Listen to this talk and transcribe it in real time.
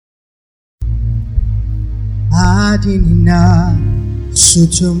Adinina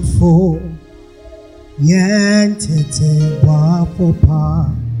sutumfo yentete wafopa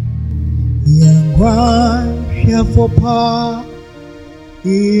yengwa shafopa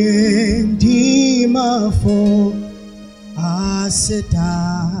yendima fo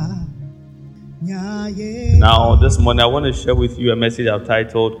aseta. Now, this morning I want to share with you a message I've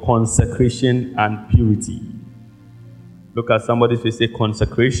titled Consecration and Purity. Look at somebody who say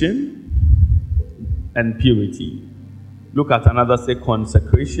consecration and purity. Look at another, say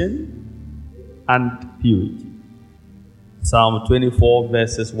consecration and purity. Psalm 24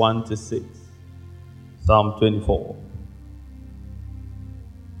 verses 1 to 6. Psalm 24.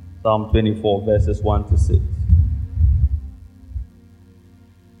 Psalm 24 verses 1 to 6.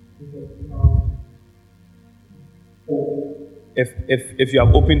 If you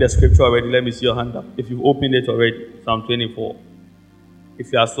have opened the scripture already, let me see your hand up. If you've opened it already, Psalm 24.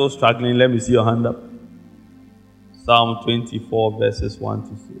 If you are still struggling, let me see your hand up. Psalm 24 verses 1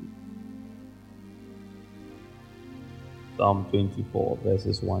 to 6. Psalm 24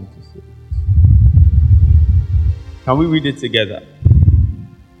 verses 1 to 6. Can we read it together?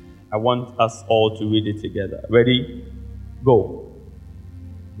 I want us all to read it together. Ready? Go.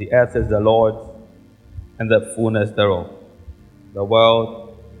 The earth is the Lord's and the fullness thereof. The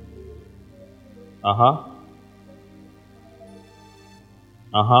world.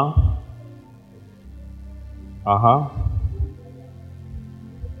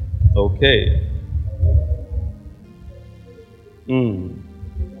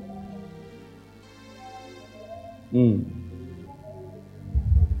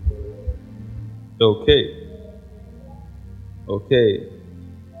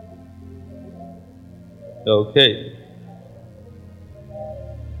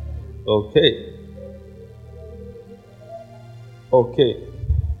 Okay.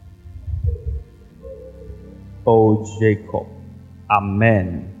 Oh, Jacob.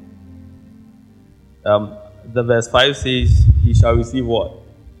 Amen. The verse 5 says, he shall receive what?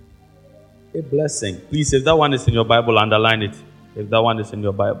 A blessing. Please, if that one is in your Bible, underline it. If that one is in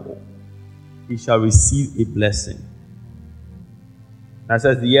your Bible. He shall receive a blessing. That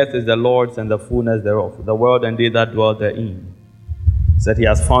says, the earth is the Lord's and the fullness thereof, the world and they that dwell therein. It said, he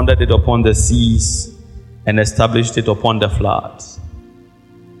has founded it upon the seas and established it upon the floods.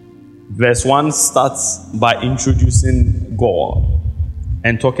 Verse 1 starts by introducing God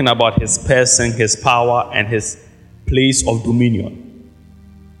and talking about his person, his power, and his place of dominion.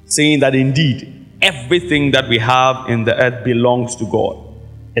 Saying that indeed, everything that we have in the earth belongs to God.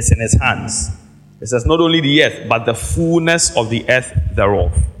 It's in his hands. It says not only the earth, but the fullness of the earth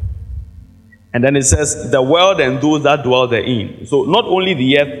thereof. And then it says, the world and those that dwell therein. So not only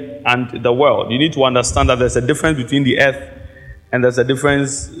the earth and the world. You need to understand that there's a difference between the earth and there's a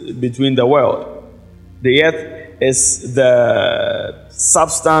difference between the world. The earth is the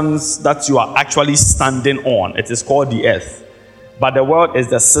substance that you are actually standing on. It is called the earth. But the world is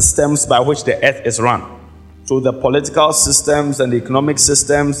the systems by which the earth is run. So the political systems and the economic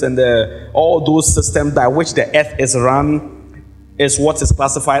systems and all those systems by which the earth is run is what is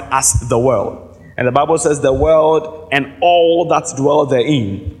classified as the world. And the Bible says the world and all that dwell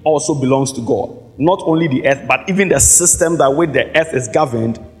therein also belongs to God. Not only the earth, but even the system by which the earth is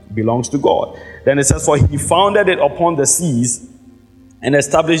governed belongs to God. Then it says, for he founded it upon the seas and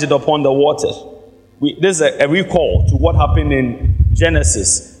established it upon the waters. This is a recall to what happened in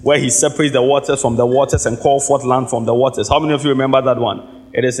Genesis, where he separates the waters from the waters and called forth land from the waters. How many of you remember that one?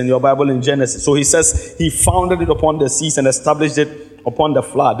 It is in your Bible in Genesis. So he says he founded it upon the seas and established it upon the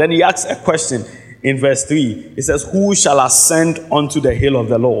flood. Then he asks a question in verse 3. He says, who shall ascend unto the hill of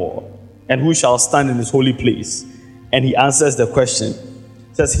the Lord? And who shall stand in his holy place? And he answers the question.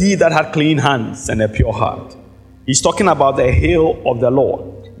 He says, he that had clean hands and a pure heart. He's talking about the hill of the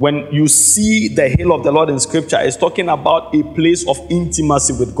Lord. When you see the hill of the Lord in scripture, it's talking about a place of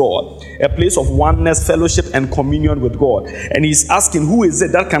intimacy with God, a place of oneness, fellowship, and communion with God. And he's asking, who is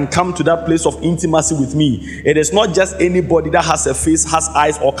it that can come to that place of intimacy with me? It is not just anybody that has a face, has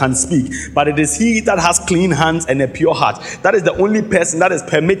eyes, or can speak, but it is he that has clean hands and a pure heart. That is the only person that is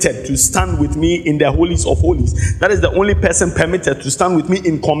permitted to stand with me in the holies of holies. That is the only person permitted to stand with me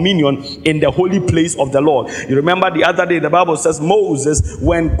in communion in the holy place of the Lord. You remember the other day, the Bible says Moses,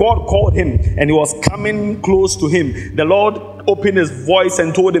 when God called him and he was coming close to him, the Lord opened his voice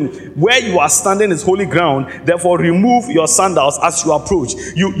and told him, where you are standing is holy ground, therefore remove your sandals as you approach.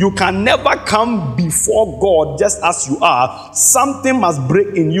 You can never come before God just as you are. Something must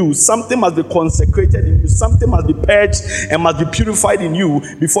break in you, something must be consecrated in you, something must be purged and must be purified in you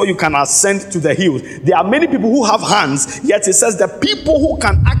before you can ascend to the hills. There are many people who have hands, yet it says the people who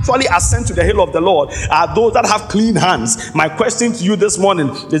can actually ascend to the hill of the Lord are those that have clean hands. My question to you this morning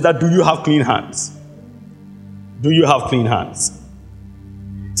is that, do you have clean hands? Do you have clean hands?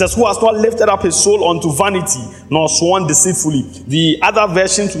 It says, who has not lifted up his soul unto vanity, nor sworn deceitfully. The other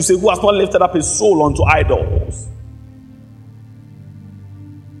versions will say, who has not lifted up his soul unto idols.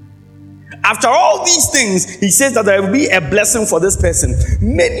 After all these things, he says that there will be a blessing for this person.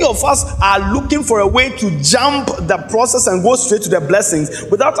 Many of us are looking for a way to jump the process and go straight to the blessings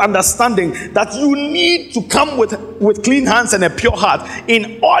without understanding that you need to come with clean hands and a pure heart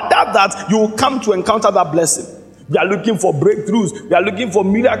in order that you will come to encounter that blessing. We are looking for breakthroughs. We are looking for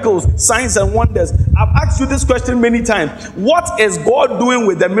miracles, signs and wonders. I've asked you this question many times. What is God doing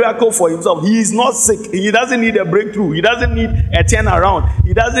with the miracle for himself? He is not sick. He doesn't need a breakthrough. He doesn't need a turnaround.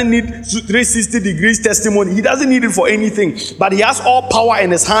 He doesn't need 360 degrees testimony. He doesn't need it for anything. But he has all power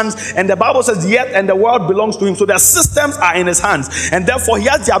in his hands. And the Bible says, yet and the world belongs to him. So the systems are in his hands. And therefore, he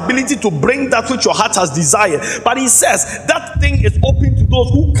has the ability to bring that which your heart has desired. But he says, that thing is open to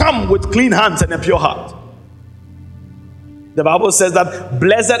those who come with clean hands and a pure heart. The Bible says that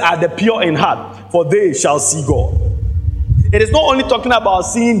blessed are the pure in heart, for they shall see God. It is not only talking about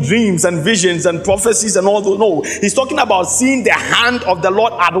seeing dreams and visions and prophecies and all those. No, he's talking about seeing the hand of the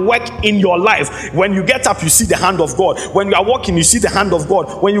Lord at work in your life. When you get up, you see the hand of God. When you are walking, you see the hand of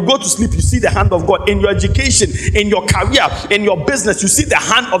God. When you go to sleep, you see the hand of God. In your education, in your career, in your business, you see the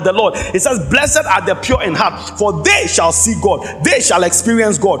hand of the Lord. It says, blessed are the pure in heart, for they shall see God. They shall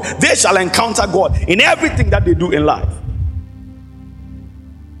experience God. They shall encounter God in everything that they do in life.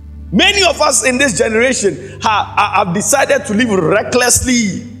 Many of us in this generation have decided to live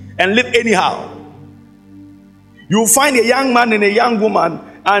recklessly and live anyhow. You find a young man and a young woman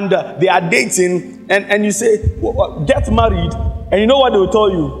and they are dating and you say, get married, and you know what they will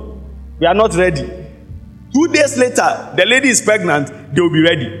tell you? We are not ready. 2 days later, the lady is pregnant, they will be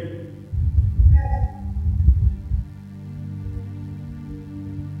ready.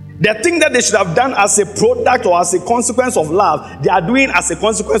 The thing that they should have done as a product or as a consequence of love, they are doing as a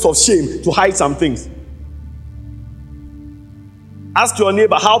consequence of shame to hide some things. Ask your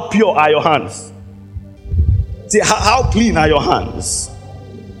neighbor, how pure are your hands? Say, how clean are your hands?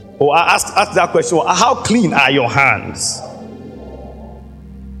 Or ask that question, how clean are your hands?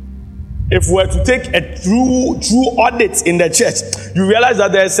 If we were to take a true audit in the church, you realize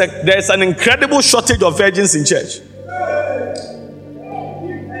that there is an incredible shortage of virgins in church.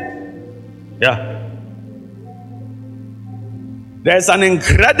 Yeah. There's an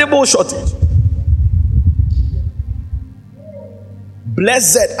incredible shortage.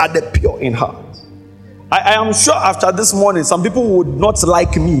 Blessed are the pure in heart. I am sure after this morning, some people would not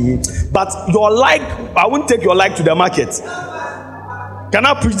like me, but your like, I won't take your like to the market. Can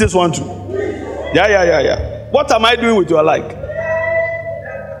I preach this one too? Yeah. What am I doing with your like?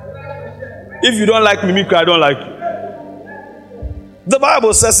 If you don't like me, I don't like you. The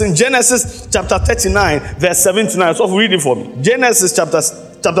Bible says in Genesis chapter 39, verse 7 to 9. So read it for me. Genesis chapter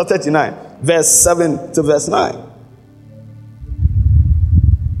 39, verse 7 to verse 9.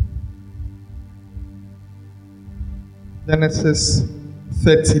 Genesis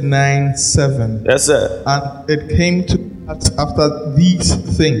 39, 7. Yes, sir. And it came to pass after these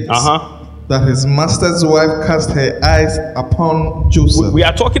things that his master's wife cast her eyes upon Joseph. We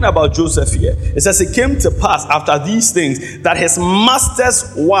are talking about Joseph here. It says it came to pass after these things that his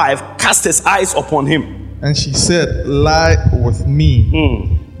master's wife cast his eyes upon him. And she said, lie with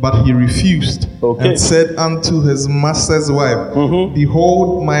me. But he refused and said unto his master's wife,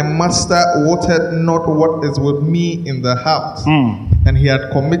 behold, my master wotted not what is with me in the house. And he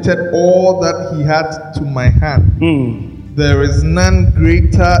had committed all that he had to my hand. There is none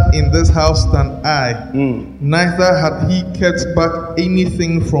greater in this house than I. Neither had he kept back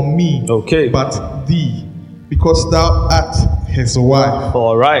anything from me but thee, because thou art his wife.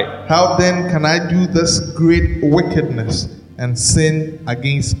 All right. How then can I do this great wickedness and sin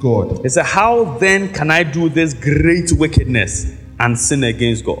against God? It said, how then can I do this great wickedness and sin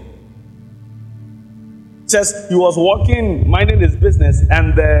against God? It says he was walking, minding his business,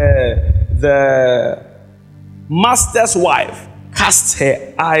 and the master's wife cast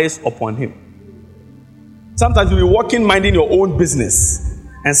her eyes upon him. Sometimes you'll be walking, minding your own business,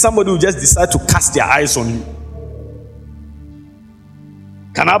 and somebody will just decide to cast their eyes on you.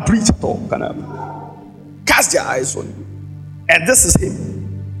 Can I preach at all? Can I cast their eyes on you? And this is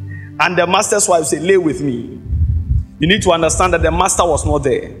him. And the master's wife said, lay with me. You need to understand that the master was not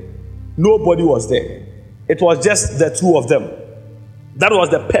there. Nobody was there. It was just the two of them. That was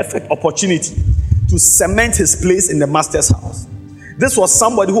the perfect opportunity to cement his place in the master's house. This was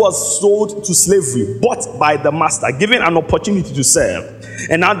somebody who was sold to slavery, bought by the master, given an opportunity to serve.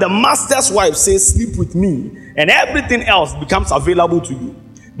 And now the master's wife says, sleep with me, and everything else becomes available to you.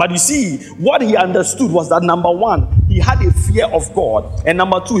 But you see, what he understood was that number one, he had a fear of God. And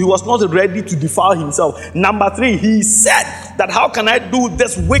number two, he was not ready to defile himself. Number three, he said that how can I do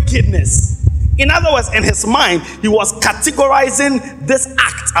this wickedness? In other words, in his mind, he was categorizing this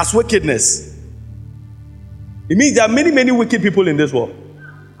act as wickedness. It means there are many, many wicked people in this world.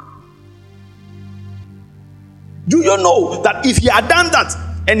 Do you know that if he had done that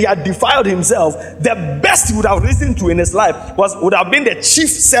and he had defiled himself, the best he would have risen to in his life would have been the chief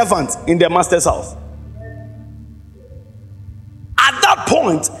servant in the master's house? At that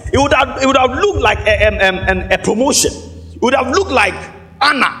point, it would have looked like a promotion. It would have looked like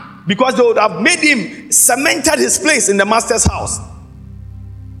honor, because they would have made him cemented his place in the master's house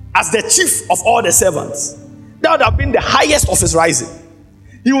as the chief of all the servants. That would have been the highest of his rising.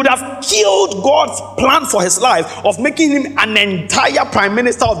 He would have killed God's plan for his life of making him an entire prime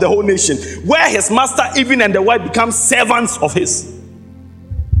minister of the whole nation, where his master, even and the wife, become servants of his.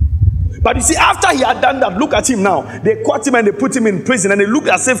 But you see, after he had done that, look at him now. They caught him and they put him in prison, and it looked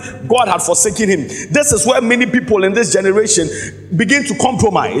as if God had forsaken him. This is where many people in this generation begin to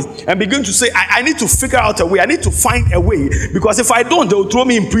compromise and begin to say, I need to figure out a way. I need to find a way, because if I don't, they will throw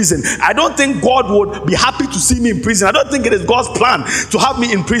me in prison. I don't think God would be happy to see me in prison. I don't think it is God's plan to have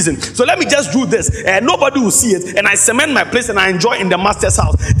me in prison. So let me just do this. Nobody will see it, and I cement my place and I enjoy in the master's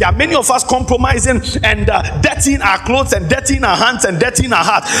house. There are many of us compromising and dirtying our clothes and dirtying our hands and dirtying our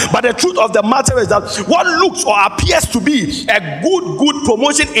heart. But the truth of the matter is that what looks or appears to be a good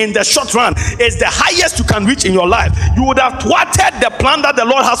promotion in the short run is the highest you can reach in your life. You would have thwarted the plan that the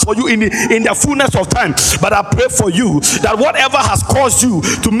Lord has for you in the fullness of time. But I pray for you that whatever has caused you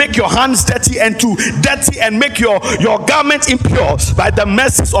to make your hands dirty and to dirty and make your garment impure, by the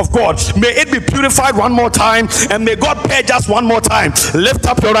mercies of God, may it be purified one more time, and may God purge us one more time. Lift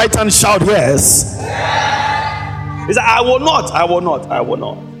up your right hand and shout yes. He said, I will not.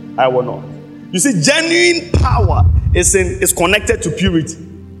 You see, genuine power is connected to purity.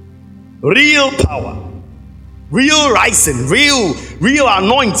 Real power, real rising, real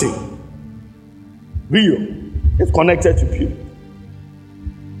anointing, it's connected to purity.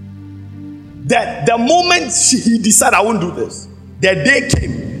 That the moment he decided, I won't do this, the day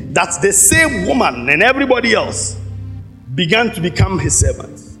came that the same woman and everybody else began to become his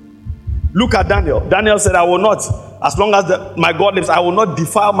servants. Look at Daniel. Daniel said, I will not, as long as my God lives, I will not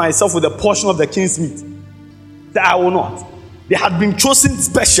defile myself with a portion of the king's meat. That I will not. They had been chosen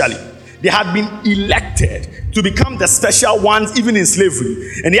specially. They had been elected to become the special ones, even in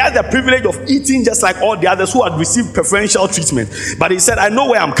slavery. And he had the privilege of eating just like all the others who had received preferential treatment. But he said, I know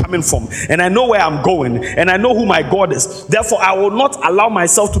where I'm coming from, and I know where I'm going, and I know who my God is. Therefore, I will not allow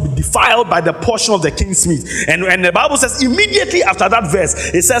myself to be defiled by the portion of the king's meat. And the Bible says, immediately after that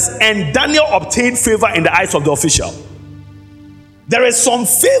verse, it says, and Daniel obtained favor in the eyes of the official. There is some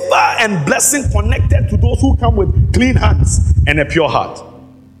favor and blessing connected to those who come with clean hands and a pure heart.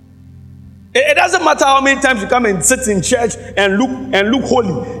 It doesn't matter how many times you come and sit in church and look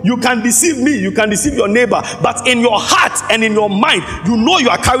holy. You can deceive me, you can deceive your neighbor, but in your heart and in your mind, you know you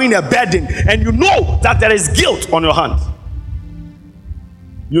are carrying a burden, and you know that there is guilt on your hand.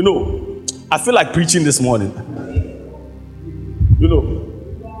 You know, I feel like preaching this morning. You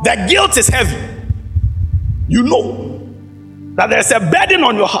know, the guilt is heavy. You know that there's a burden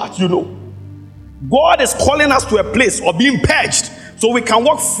on your heart. You know, God is calling us to a place of being purged, so we can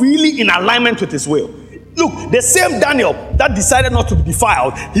walk freely in alignment with his will. Look, the same Daniel that decided not to be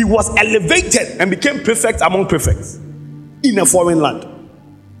defiled, he was elevated and became prefect among prefects in a foreign land.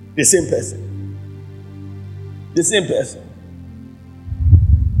 The same person. The same person.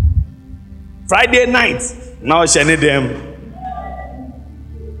 Friday night, now she need them.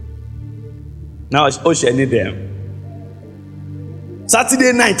 Now she need them.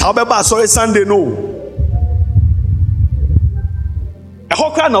 Saturday night, however, sorry, Sunday, no. A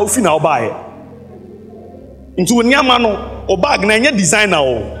hawker now fin now buy into a nyamano or bag na any designer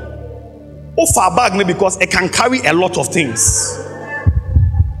or far bag because it can carry a lot of things.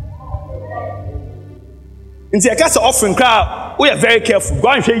 Into a case of offering crowd, we are very careful. Go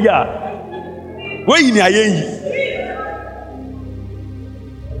and say ya. Where you near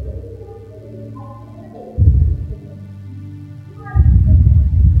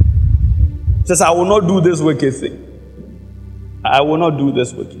says, I will not do this wicked thing. I will not do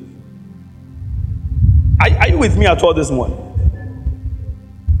this with you. Are you with me at all this morning?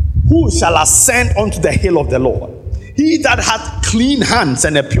 Who shall ascend unto the hill of the Lord? He that hath clean hands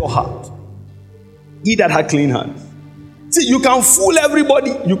and a pure heart. He that hath clean hands. See, you can fool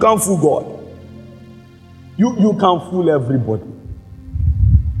everybody. You can't fool God. You can fool everybody.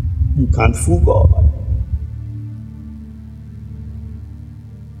 You can't fool God.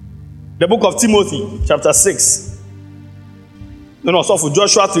 The book of Timothy, chapter 6. No, so for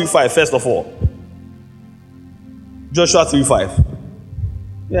Joshua 3:5, first of all. Joshua 3:5.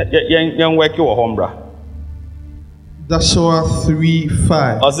 Young work your home, bra. Joshua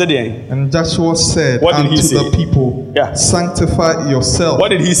 3:5. And Joshua said unto the people, sanctify yourself. What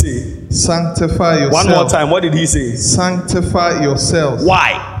did he say? Sanctify yourself. One more time. What did he say? Sanctify yourselves.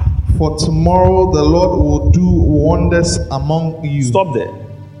 Why? For tomorrow the Lord will do wonders among you. Stop there.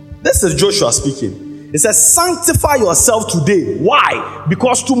 This is Joshua speaking. It says, sanctify yourself today. Why?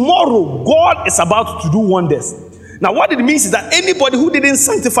 Because tomorrow God is about to do wonders. Now, what it means is that anybody who didn't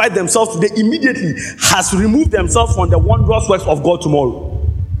sanctify themselves today immediately has removed themselves from the wondrous works of God tomorrow.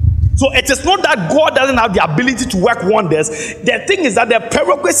 So it is not that God doesn't have the ability to work wonders. The thing is that the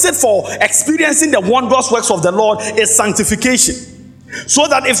prerequisite for experiencing the wondrous works of the Lord is sanctification. So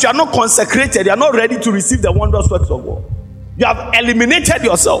that if you are not consecrated, you are not ready to receive the wondrous works of God. You have eliminated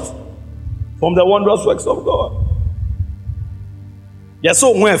yourself from the wondrous works of God. Yes,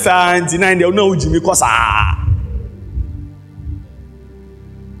 so when I deny the no Jimmy because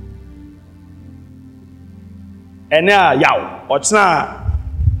and now, yaw, what's now?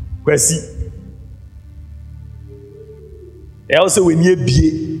 Kwesi. Also, we need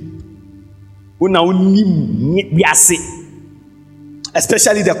be. Una unim biase.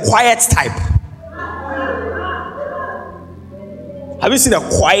 Especially the quiet type. Have you seen the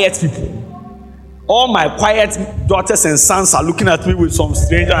quiet people? All my quiet daughters and sons are looking at me with some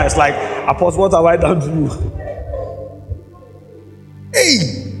strange eyes like, Apostle, what have I done to you? Hey!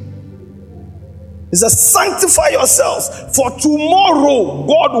 It says, sanctify yourselves, for tomorrow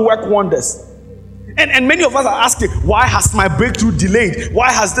God will work wonders. And many of us are asking, why has my breakthrough delayed?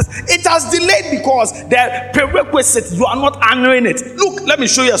 Why has this? It has delayed because the prerequisite, you are not honoring it. Look, let me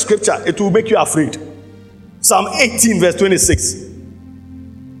show you a scripture. It will make you afraid. Psalm 18 verse 26.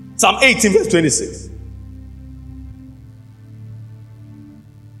 Psalm 18 verse 26.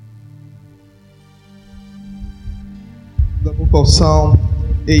 The book of Psalm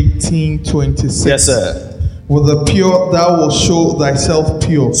 18:26. Yes, sir. With the pure thou will show thyself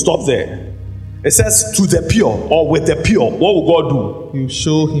pure. Stop there. It says to the pure or with the pure. What will God do?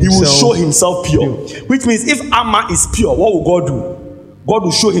 He will show himself pure. Which means if Amma is pure, what will God do? God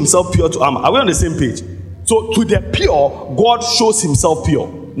will show himself pure to Amma. Are we on the same page? So to the pure, God shows himself pure.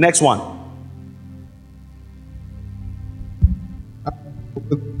 Next one.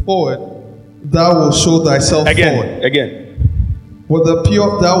 Forward, thou will show thyself forward. Again. With the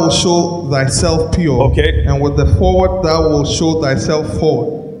pure, thou will show thyself pure. Okay. And with the forward, thou will show thyself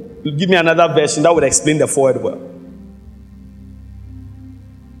forward. Give me another version that would explain the forward well.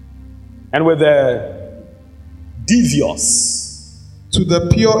 And with the devious. To the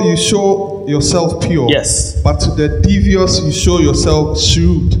pure, you show yourself pure. Yes. But to the devious, you show yourself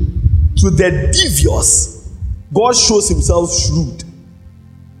shrewd. To the devious, God shows himself shrewd.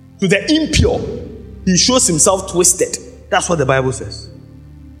 To the impure, he shows himself twisted. That's what the Bible says.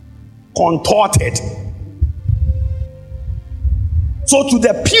 Contorted. So to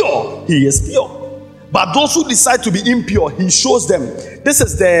the pure, he is pure. But those who decide to be impure, he shows them. This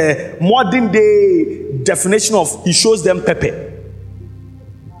is the modern day definition of he shows them pepper.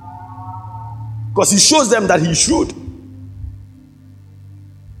 Because he shows them that he should.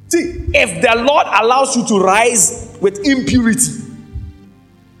 See, if the Lord allows you to rise with impurity,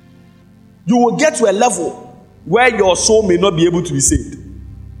 you will get to a level where your soul may not be able to be saved.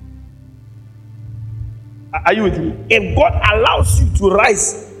 Are you with me? If God allows you to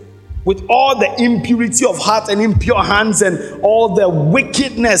rise with all the impurity of heart and impure hands and all the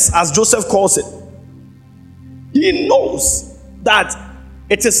wickedness, as Joseph calls it, he knows that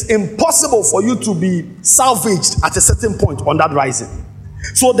it is impossible for you to be salvaged at a certain point on that rising.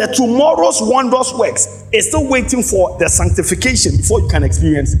 So the tomorrow's wondrous works is still waiting for the sanctification before you can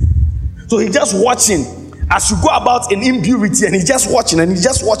experience it. So he's just watching as you go about in impurity, and he's just watching and he's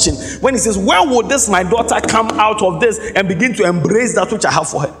just watching. When he says, when will this my daughter come out of this and begin to embrace that which I have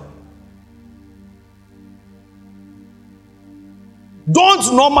for her? Don't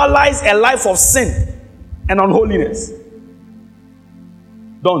normalize a life of sin and unholiness.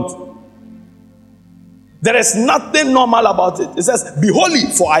 Don't. There is nothing normal about it. It says, be holy,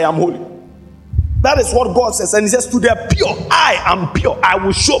 for I am holy. That is what God says. And he says, to the pure, I am pure. I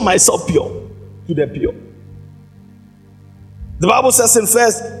will show myself pure to the pure. The Bible says in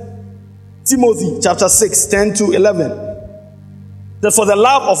 1 Timothy chapter 6, 10 to 11, that for the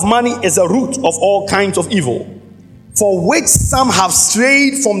love of money is the root of all kinds of evil, for which some have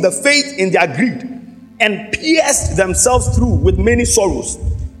strayed from the faith in their greed and pierced themselves through with many sorrows.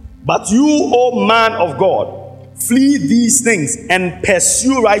 But you, O man of God, flee these things and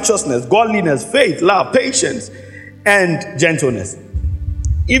pursue righteousness, godliness, faith, love, patience, and gentleness.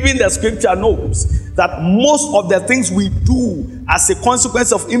 Even the scripture knows that most of the things we do as a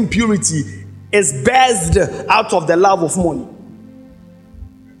consequence of impurity is birthed out of the love of money.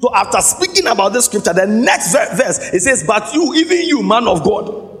 So after speaking about this scripture, the next verse, it says, but you, even you, man of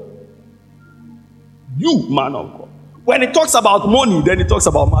God. You, man of God. When it talks about money, then it talks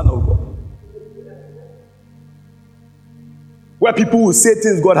about man of God. Where people will say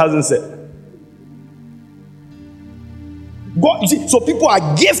things God hasn't said. God, you see, so people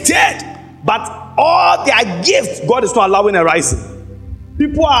are gifted, but all their gifts, God is not allowing a rising.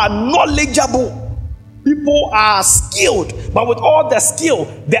 People are knowledgeable. People are skilled, but with all the skill,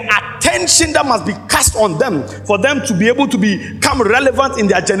 the attention that must be cast on them for them to be able to become relevant in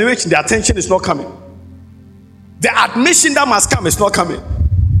their generation, the attention is not coming. The admission that must come is not coming.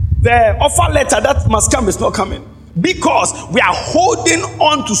 The offer letter that must come is not coming. Because we are holding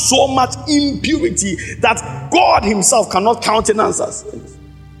on to so much impurity that God himself cannot countenance us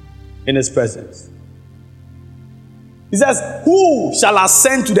in his presence. He says, who shall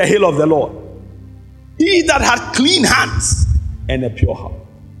ascend to the hill of the Lord? He that had clean hands and a pure heart.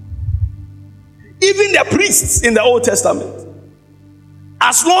 Even the priests in the Old Testament,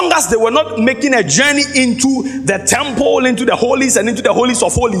 as long as they were not making a journey into the temple, into the holies and into the holies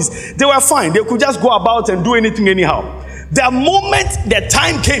of holies, they were fine. They could just go about and do anything anyhow. The moment the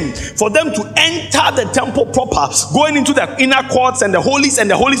time came for them to enter the temple proper, going into the inner courts and the holies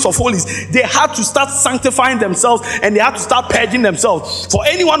of holies, they had to start sanctifying themselves and they had to start purging themselves. For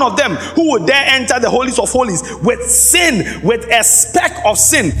any one of them who would dare enter the holies of holies with sin, with a speck of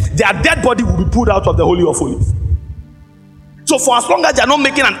sin, their dead body will be pulled out of the holy of holies. So for as long as they are not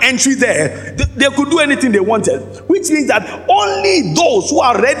making an entry there, they could do anything they wanted. Which means that only those who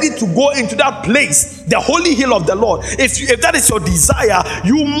are ready to go into that place, the holy hill of the Lord, if that is your desire,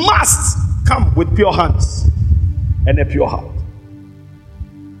 you must come with pure hands and a pure heart.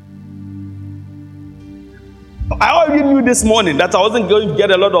 I already knew this morning that I wasn't going to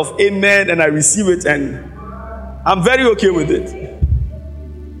get a lot of amen, and I receive it, and I'm very okay with it.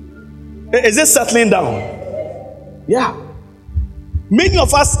 Is it settling down? Yeah. Many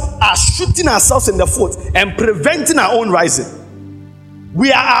of us are shooting ourselves in the foot and preventing our own rising.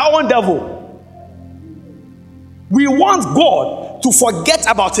 We are our own devil. We want God to forget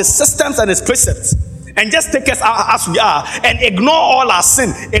about his systems and his precepts and just take us out as we are and ignore all our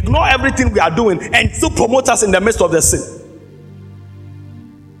sin, ignore everything we are doing, and still promote us in the midst of the sin.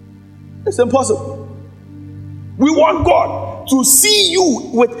 It's impossible. We want God to see you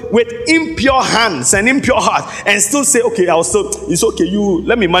with impure hands and impure heart and still say, okay, it's okay,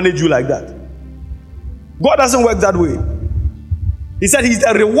 let me manage you like that. God doesn't work that way. He said he's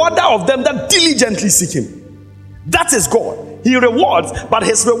a rewarder of them that diligently seek him. That is God. He rewards, but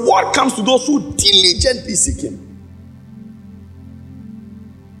his reward comes to those who diligently seek him.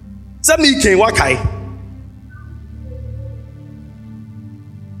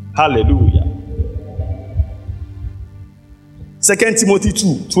 Hallelujah. 2 Timothy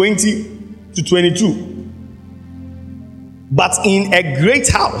 2, 20 to 22. But in a great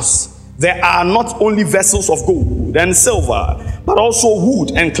house there are not only vessels of gold and silver, but also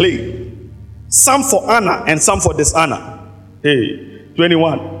wood and clay, some for honor and some for dishonor.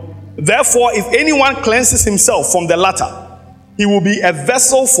 21. Therefore, if anyone cleanses himself from the latter, he will be a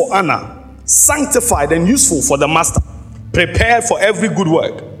vessel for honor, sanctified and useful for the master, prepared for every good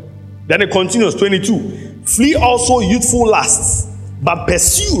work. Then it continues, 22. Flee also youthful lusts, but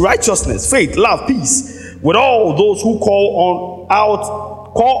pursue righteousness, faith, love, peace, with all those who call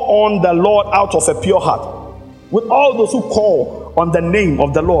on the Lord out of a pure heart. With all those who call on the name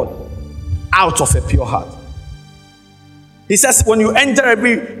of the Lord out of a pure heart. He says, when you enter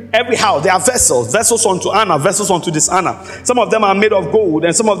every house, there are vessels unto honor, vessels unto dishonor. Some of them are made of gold,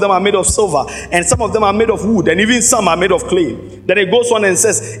 and some of them are made of silver, and some of them are made of wood, and even some are made of clay. Then it goes on and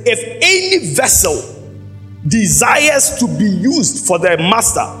says, if any vessel desires to be used for the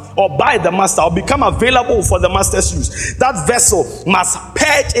master or by the master or become available for the master's use, that vessel must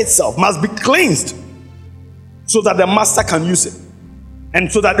purge itself, must be cleansed, so that the master can use it, and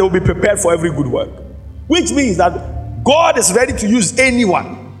so that they will be prepared for every good work. Which means that God is ready to use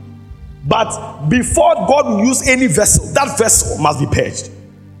anyone, But before God will use any vessel, that vessel must be purged.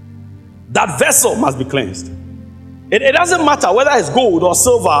 That vessel must be cleansed. It doesn't matter whether it's gold or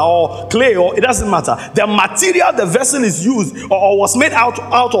silver or clay, or it doesn't matter. The material the vessel is used or was made out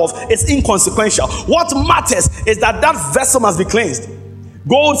of is inconsequential. What matters is that vessel must be cleansed.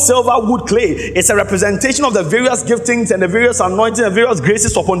 Gold, silver, wood, clay. It's a representation of the various giftings and the various anointings and various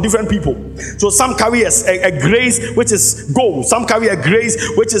graces upon different people. So some carry a grace which is gold, some carry a grace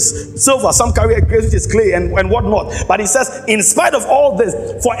which is silver, some carry a grace which is clay and whatnot. But he says, in spite of all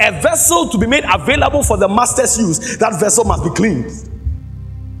this, for a vessel to be made available for the master's use, that vessel must be cleansed.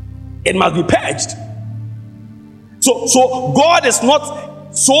 It must be purged. So God is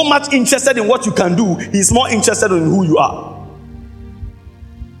not so much interested in what you can do. He's more interested in who you are.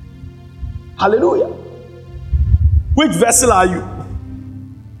 Hallelujah. Which vessel are you?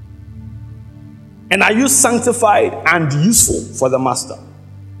 And are you sanctified and useful for the master?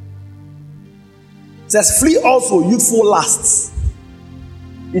 It says, flee also youthful lusts.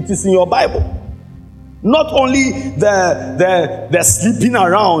 It is in your Bible. Not only the sleeping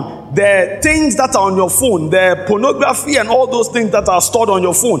around, the things that are on your phone, the pornography and all those things that are stored on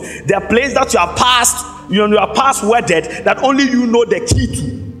your phone, the place that you are passworded that only you know the key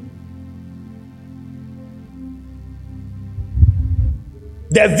to.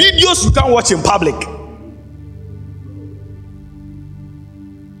 The videos you can't watch in public.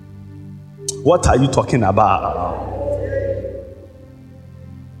 What are you talking about?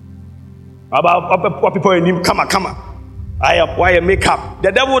 About what people in him? Come on. Why makeup?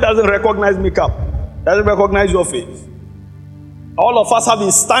 The devil doesn't recognize makeup. Doesn't recognize your face. All of us have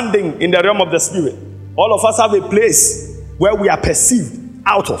been standing in the realm of the spirit. All of us have a place where we are perceived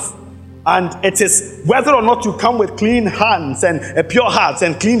out of. And it is whether or not you come with clean hands and a pure heart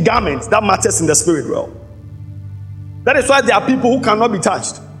and clean garments that matters in the spirit realm. That is why there are people who cannot be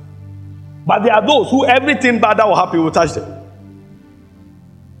touched. But there are those who everything bad that will happen will touch them.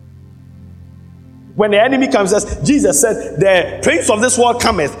 When the enemy comes, says, Jesus said, the prince of this world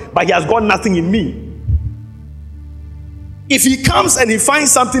cometh, but he has got nothing in me. If he comes and he finds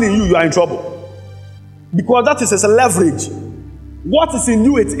something in you, you are in trouble. Because that is his leverage. What is in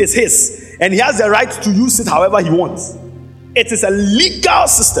you, it is his. And he has the right to use it however he wants. It is a legal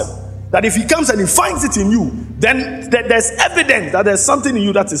system that if he comes and he finds it in you, then there's evidence that there's something in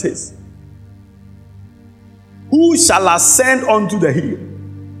you that is his. Who shall ascend unto the hill?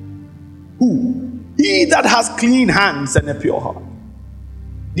 Who? He that has clean hands and a pure heart.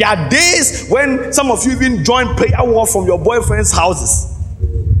 There are days when some of you even join prayer war from your boyfriend's houses.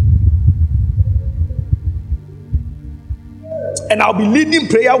 And I'll be leading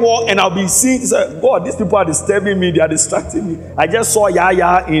prayer war and I'll be seeing, God, these people are disturbing me, they are distracting me. I just saw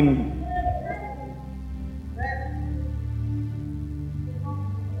Yaya in.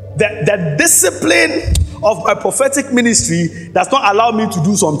 The discipline of my prophetic ministry does not allow me to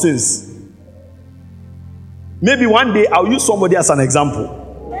do some things. Maybe one day I'll use somebody as an example.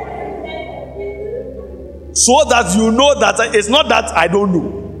 So that you know that it's not that I don't know.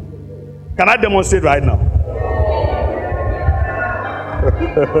 Can I demonstrate right now?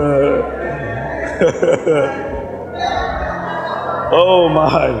 Oh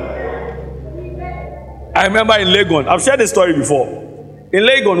my. I remember in Legon, I've shared this story before. In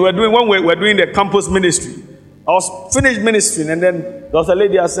Legon, when we're doing the campus ministry, I was finished ministering, and then there was a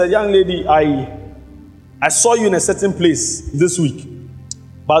lady. I said, young lady, I saw you in a certain place this week,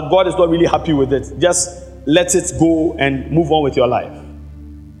 but God is not really happy with it. Just let it go and move on with your life.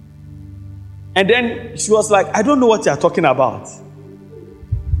 And then she was like, I don't know what you're talking about.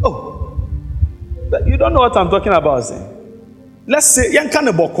 Oh, but you don't know what I'm talking about, say. Let's say, young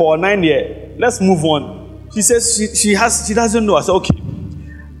Kaneboko, 9 years. Let's move on. She says she doesn't know. I said, okay,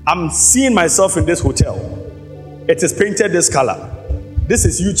 I'm seeing myself in this hotel. It is painted this color. This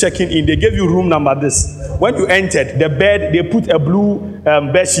is you checking in. They gave you room number this. When you entered, the bed, they put a blue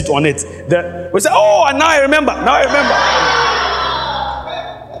bed sheet on it. We said, oh, and now I remember.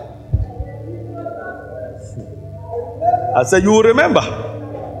 I said, you will remember.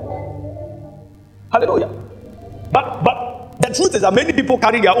 Hallelujah. But the truth is that many people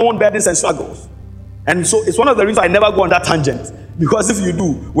carry their own burdens and struggles. And so it's one of the reasons I never go on that tangent. Because if you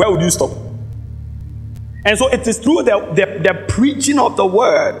do, where would you stop? And so it is through the preaching of the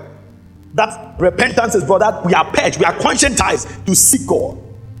word that repentance is brought, that we are purged, we are conscientized to seek God.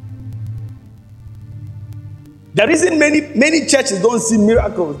 The reason many churches don't see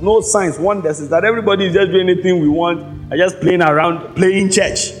miracles, no signs, wonders, is that everybody is just doing anything we want and just playing around, playing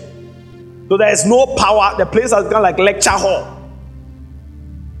church. So there is no power. The place has gone like lecture hall.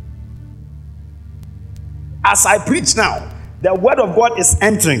 As I preach now, the word of God is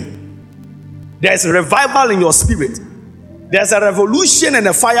entering. There's a revival in your spirit. There's a revolution and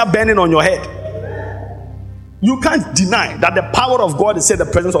a fire burning on your head. You can't deny that the power of God is here, the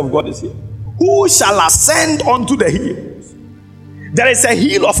presence of God is here. Who shall ascend unto the hills? There is a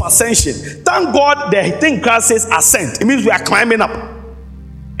hill of ascension. Thank God the thing Christ says ascend. It means we are climbing up.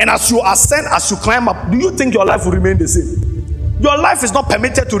 And as you ascend, as you climb up, do you think your life will remain the same? Your life is not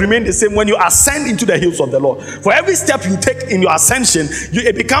permitted to remain the same when you ascend into the hills of the Lord. For every step you take in your ascension,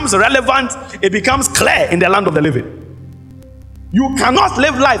 it becomes relevant, it becomes clear in the land of the living. You cannot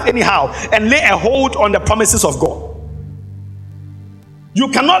live life anyhow and lay a hold on the promises of God. You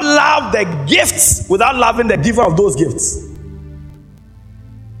cannot love the gifts without loving the giver of those gifts.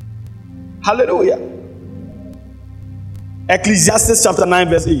 Hallelujah. Ecclesiastes chapter 9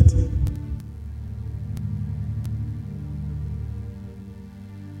 verse 8.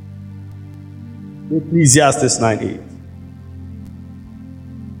 Ecclesiastes 9:8.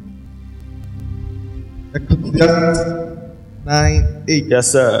 Ecclesiastes 9:8.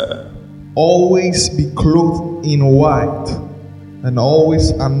 Yes, sir. Always be clothed in white, and always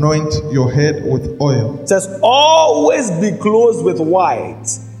anoint your head with oil. It says, always be clothed with white.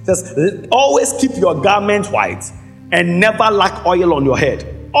 It says, always keep your garment white, and never lack oil on your head.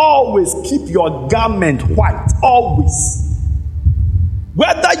 Always keep your garment white. Always.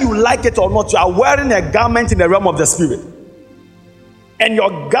 Whether you like it or not, you are wearing a garment in the realm of the spirit. And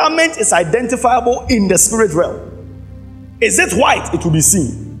your garment is identifiable in the spirit realm. Is it white? It will be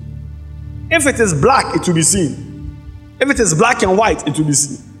seen. If it is black, it will be seen. If it is black and white, it will be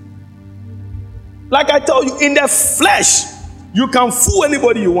seen. Like I tell you, in the flesh, you can fool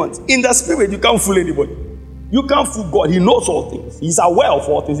anybody you want. In the spirit, you can't fool anybody. You can't fool God. He knows all things. He's aware of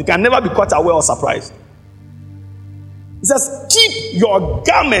all things. He can never be caught aware or surprised. He says, keep your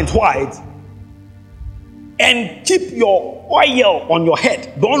garment white and keep your oil on your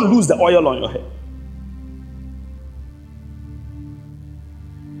head. Don't lose the oil on your head.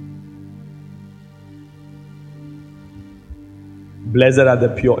 Blessed are the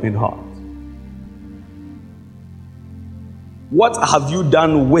pure in heart. What have you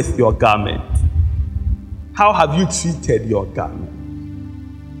done with your garment? How have you treated your garment?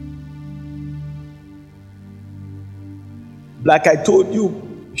 Like I told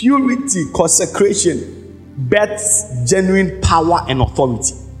you, purity, consecration, births genuine power and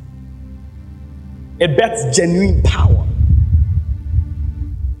authority. It births genuine power.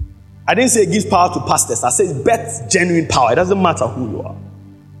 I didn't say it gives power to pastors. I said it births genuine power. It doesn't matter who you are.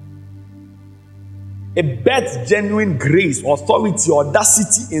 It births genuine grace, authority,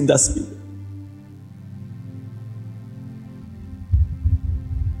 audacity in the spirit.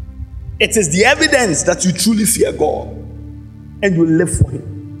 It is the evidence that you truly fear God and you live for Him.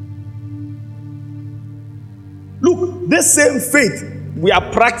 Look, this same faith we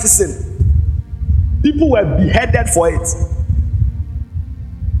are practicing, people were beheaded for it.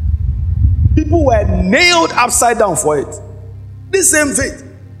 People were nailed upside down for it. This same faith.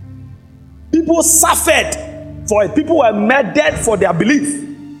 People suffered for it. People were murdered for their belief.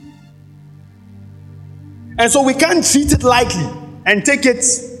 And so we can't treat it lightly and take it,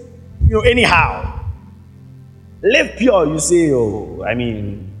 anyhow. Live pure, you say,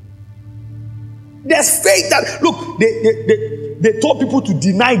 there's faith that, look, they told people to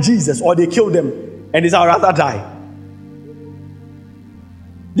deny Jesus or they killed them and they said, I'd rather die.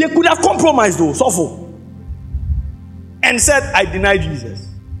 They could have compromised though, suffer, and said, I deny Jesus.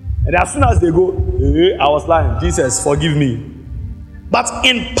 And as soon as they go, I was lying, Jesus, forgive me. But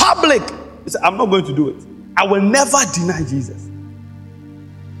in public, they said, I'm not going to do it. I will never deny Jesus.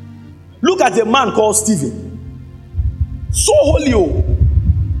 Look at a man called Stephen. So holy.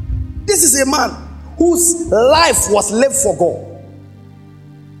 This is a man whose life was lived for God.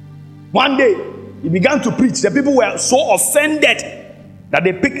 One day, he began to preach. The people were so offended that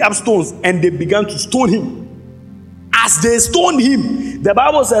they picked up stones and they began to stone him. As they stoned him, the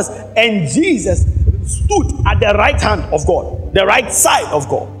Bible says, and Jesus stood at the right hand of God, the right side of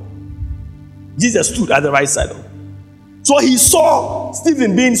God. Jesus stood at the right side of God. So he saw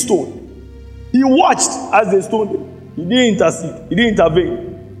Stephen being stoned. He watched as they stoned him. He didn't intercede. He didn't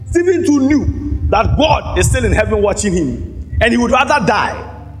intervene. Stephen too knew that God is still in heaven watching him. And he would rather die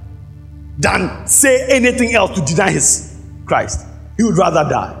than say anything else to deny his Christ. He would rather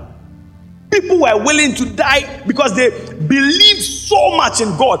die. People were willing to die because they believed so much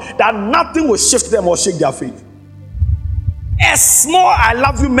in God that nothing will shift them or shake their faith. A small I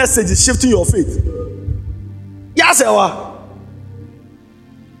love you message is shifting your faith. Yes, sir.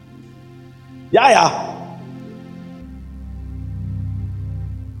 Yeah.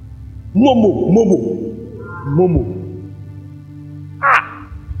 Momo.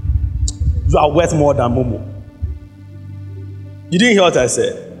 You are worth more than Momo. You didn't hear what I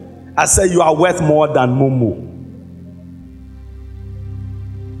said? I said you are worth more than Momo.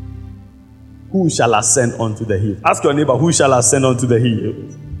 Who shall ascend unto the hill? Ask your neighbor, who shall ascend unto the hill?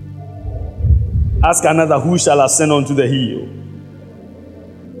 Ask another, who shall ascend unto the hill?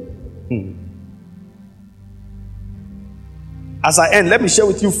 As I end, let me share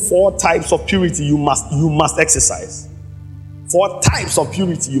with you 4 types of purity you must exercise. 4 types of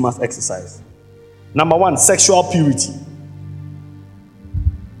purity you must exercise. Number 1, sexual purity.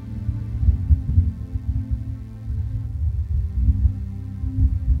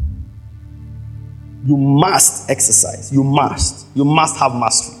 You must exercise. You must have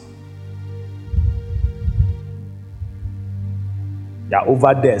mastery. You're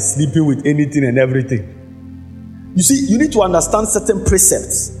over there sleeping with anything and everything. You see, you need to understand certain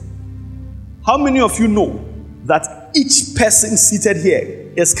precepts. How many of you know that each person seated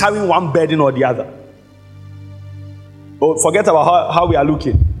here is carrying one burden or the other? Oh, forget about how we are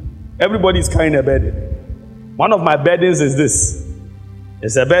looking. Everybody is carrying a burden. One of my burdens is this.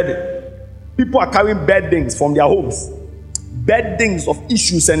 It's a burden. People are carrying burdens from their homes. Burdens of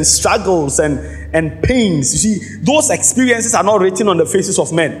issues and struggles and pains. You see, those experiences are not written on the faces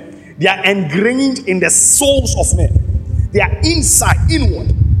of men. They are ingrained in the souls of men. They are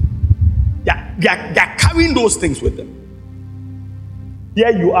inward. They are carrying those things with them. Here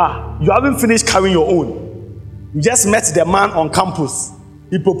you are. You haven't finished carrying your own. You just met the man on campus.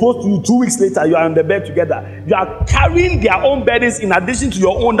 He proposed to you 2 weeks later. You are on the bed together. You are carrying their own burdens in addition to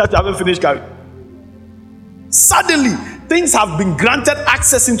your own that you haven't finished carrying. Suddenly, things have been granted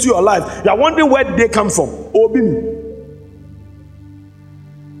access into your life. You are wondering where they come from. Obimi.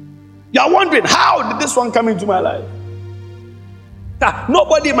 You are wondering, how did this one come into my life?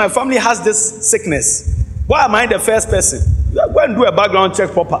 Nobody in my family has this sickness. Why am I the first person? Go and do a background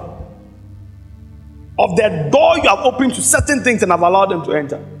check proper. Of the door you have opened to certain things and have allowed them to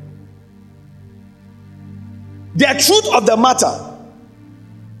enter. The truth of the matter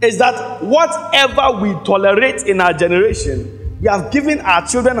is that whatever we tolerate in our generation, we have given our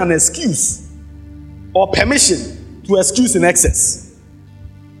children an excuse or permission to excuse in excess.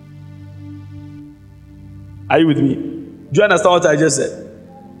 Are you with me? Do you understand what I just said?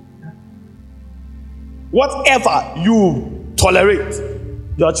 Whatever you tolerate,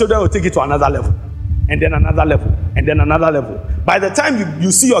 your children will take it to another level, and then another level, and then another level. By the time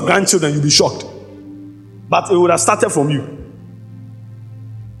you see your grandchildren, you'll be shocked. But it would have started from you.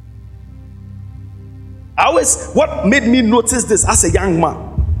 What made me notice this as a young man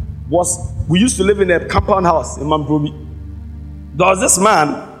was we used to live in a compound house in Mamprobi. There was this man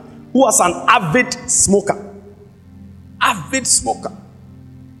who was an avid smoker. Avid smoker.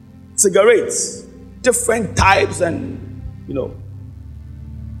 Cigarettes, different types, and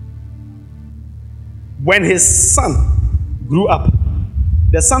when his son grew up,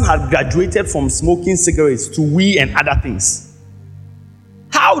 the son had graduated from smoking cigarettes to weed and other things.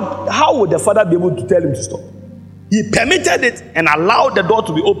 How would the father be able to tell him to stop? He permitted it and allowed the door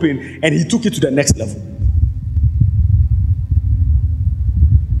to be open, and he took it to the next level.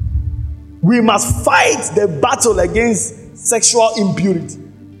 We must fight the battle against sexual impurity.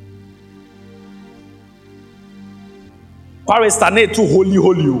 Paristane too holy.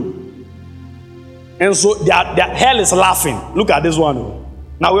 And so their hell is laughing. Look at this one.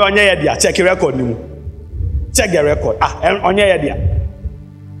 Now we're on your idea. Check your record. Check the record. On your idea.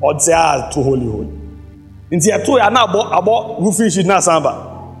 Or say too holy. In the two are now about roofing sheet now samba.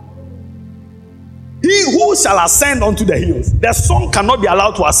 He who shall ascend unto the hills. The song cannot be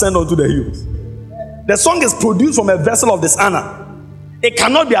allowed to ascend unto the hills. The song is produced from a vessel of dishonor. It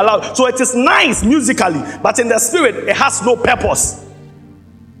cannot be allowed. So it is nice musically, but in the spirit, it has no purpose.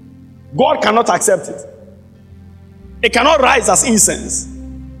 God cannot accept it. It cannot rise as incense.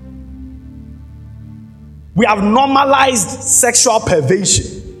 We have normalized sexual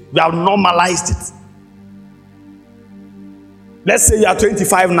perversion. We have normalized it. Let's say you are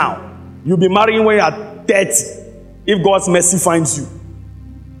 25 now. You'll be marrying when you are 30, if God's mercy finds you.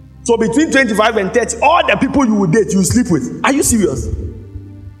 So between 25 and 30, all the people you will date, you will sleep with. Are you serious?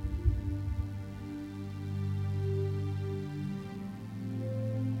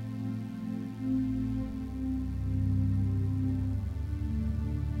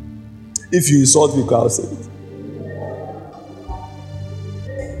 If you insult me, I'll say it.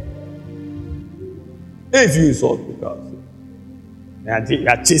 If you insult me, I'll say it. You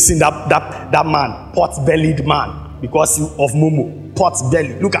are chasing that man, pot-bellied man, because of Momo.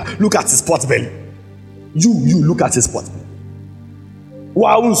 Pot-belly. Look at his pot belly. You look at his pot belly.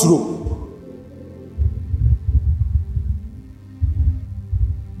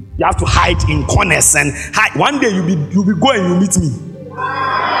 You have to hide in corners and hide. One day you'll be going, you meet me.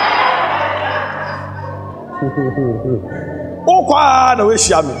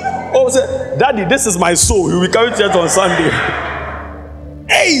 Oh, say, Daddy, this is my soul. You will carry church on Sunday.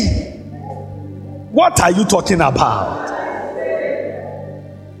 Hey, what are you talking about?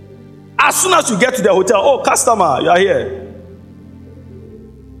 As soon as you get to the hotel, oh, customer, you are here.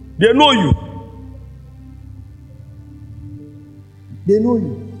 They know you. They know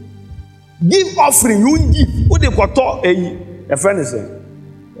you. Give offering, you give. What they got a friend is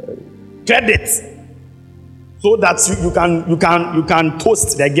saying, credit, so that you can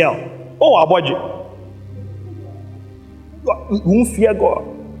toast the girl. Oh, about you won't fear God.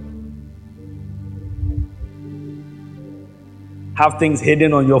 Have things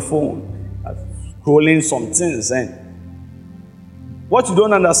hidden on your phone, scrolling some things, and what you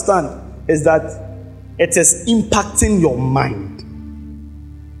don't understand is that it is impacting your mind.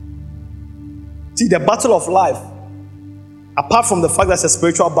 See, the battle of life, apart from the fact that it's a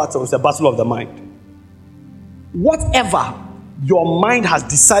spiritual battle, it's a battle of the mind. Whatever your mind has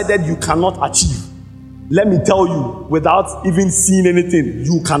decided you cannot achieve, let me tell you, without even seeing anything,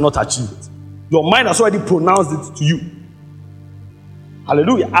 you cannot achieve it. Your mind has already pronounced it to you.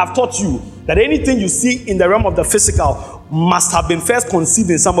 Hallelujah. I've taught you that anything you see in the realm of the physical must have been first conceived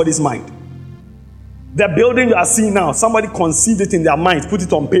in somebody's mind. The building you are seeing now, somebody conceived it in their mind, put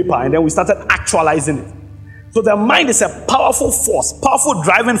it on paper, and then we started actualizing it. So the mind is a powerful force, powerful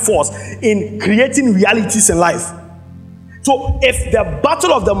driving force in creating realities in life. So if the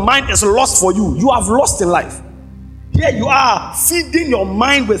battle of the mind is lost for you, you have lost in life. Here you are feeding your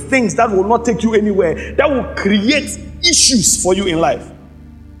mind with things that will not take you anywhere, that will create issues for you in life.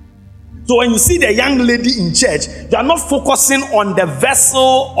 So when you see the young lady in church, you are not focusing on the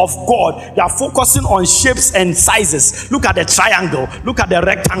vessel of God. You are focusing on shapes and sizes. Look at the triangle. Look at the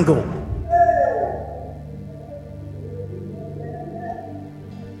rectangle.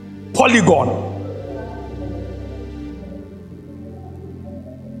 Polygon.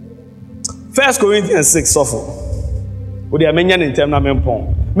 1 Corinthians 6 suffer. Odi amenya ne ntem na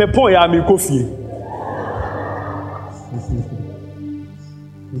mempon. Mepon ya me kofie.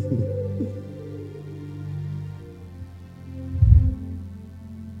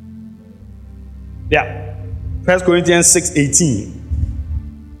 Yeah. 1 Corinthians 6:18.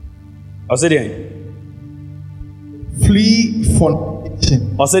 I'll say there. Flee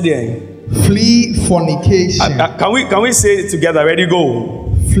fornication. I'll say there. Flee fornication. Can we say it together? Ready,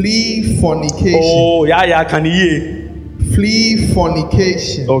 go. Flee fornication. Oh, yeah, can you hear? Flee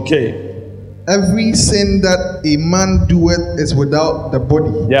fornication. Okay. Every sin that a man doeth is without the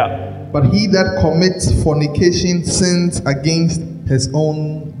body. Yeah. But he that commits fornication sins against his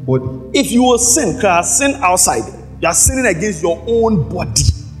own body. If you will sin outside, you are sinning against your own body.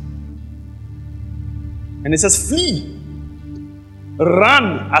 And it says, flee.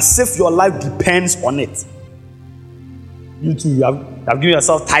 Run as if your life depends on it. You too, you have given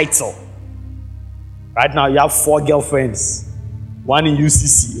yourself title. Right now, you have 4 girlfriends. 1 in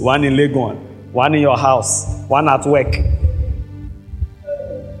UCC, 1 in Legon, 1 in your house, 1 at work.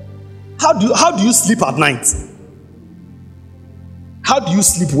 How do you sleep at night? How do you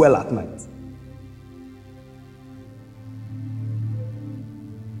sleep well at night?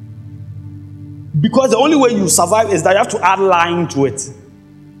 Because the only way you survive is that you have to add lying to it.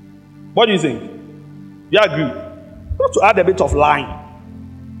 What do you think? You agree? You have to add a bit of lying.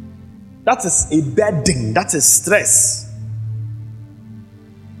 That is a burden. That is stress.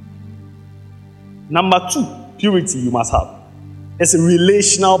 Number 2, purity you must have. It's a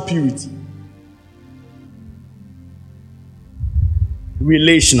relational purity.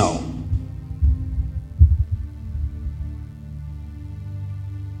 Relational.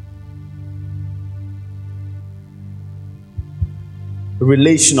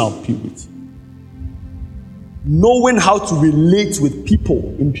 Relational purity. Knowing how to relate with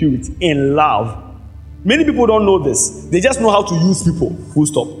people in purity, in love. Many people don't know this. They just know how to use people. Full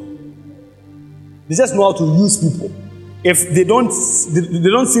stop. They just know how to use people. If they don't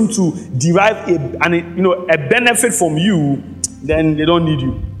seem to derive a benefit from you, then they don't need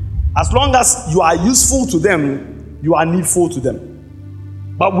you. As long as you are useful to them, you are needful to them.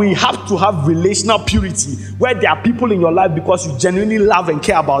 But we have to have relational purity, where there are people in your life because you genuinely love and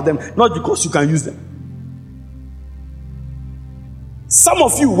care about them, not because you can use them. Some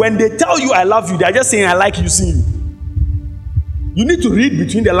of you, when they tell you I love you, they are just saying I like using you. You need to read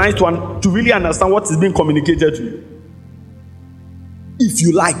between the lines to really understand what is being communicated to you. If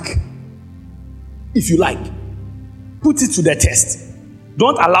you like, put it to the test.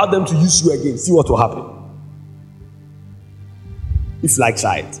 Don't allow them to use you again. See what will happen. If you like,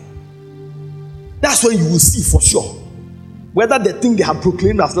 try it. That's when you will see for sure whether the thing they have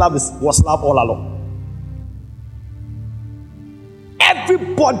proclaimed as love was love all along.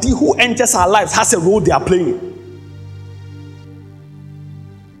 Everybody who enters our lives has a role they are playing.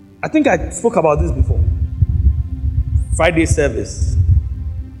 I think I spoke about this before. Friday service.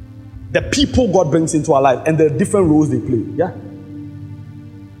 The people God brings into our life and the different roles they play. Yeah.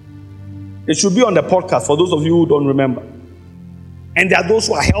 It should be on the podcast for those of you who don't remember. And there are those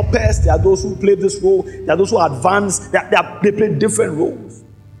who are helpers, there are those who play this role, there are those who are advanced, they play different roles.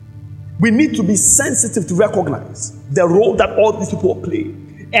 We need to be sensitive to recognize the role that all these people play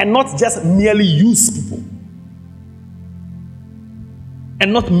and not just merely use people.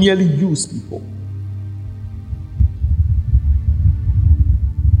 And not merely use people.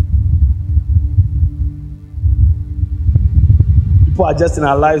 People are just in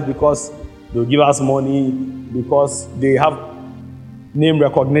our lives because they'll give us money, because they have name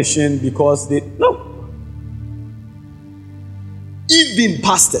recognition, because they... No. Even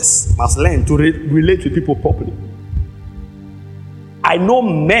pastors must learn to relate with people properly. I know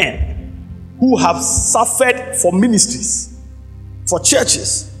men who have suffered for ministries, for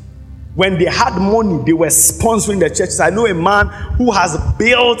churches. When they had money, they were sponsoring the churches. I know a man who has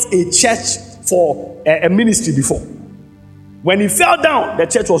built a church for a ministry before. When he fell down, the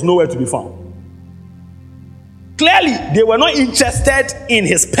church was nowhere to be found. Clearly, they were not interested in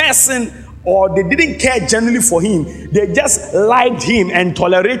his person, or they didn't care genuinely for him. They just liked him and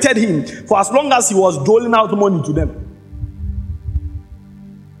tolerated him for as long as he was doling out money to them.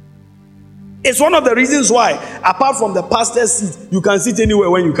 It's one of the reasons why, apart from the pastor's seat, you can sit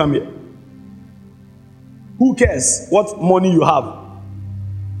anywhere when you come here. Who cares what money you have?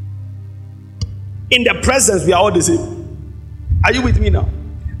 In the presence, we are all the same. Are you with me now?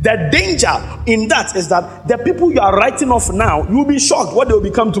 The danger in that is that the people you are writing off now, you'll be shocked what they will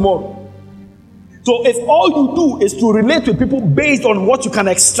become tomorrow. So if all you do is to relate with people based on what you can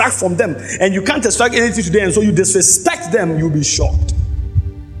extract from them, and you can't extract anything today, and so you disrespect them, you'll be shocked.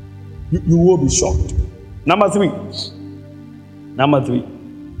 You will be shocked. Number three.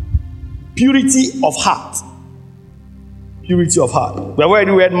 Purity of heart. Purity of heart. We have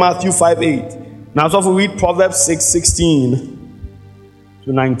already read Matthew 5:8. Now, so if we read Proverbs 6:16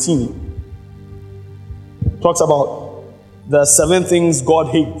 to 19. Talks about the 7 things God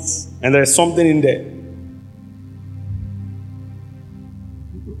hates, and there's something in there.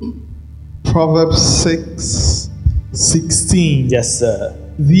 Proverbs 6:16. Yes, sir.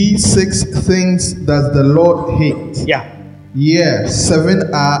 These 6 things does the Lord hate. Yeah. Yeah, 7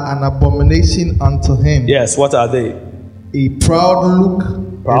 are an abomination unto him. Yes, what are they? A proud look,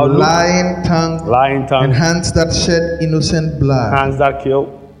 lying tongue, and hands that shed innocent blood, hands that kill,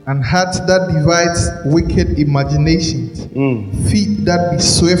 and heart that divides wicked imaginations, feet that be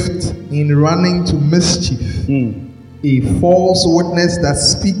swift in running to mischief, a false witness that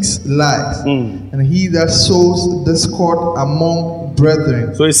speaks lies, and he that sows discord among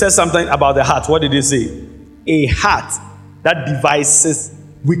brethren. So he says something about the heart. What did he say? A heart that devises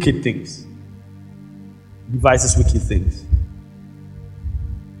wicked things. Devises wicked things.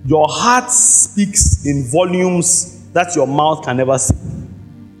 Your heart speaks in volumes that your mouth can never say.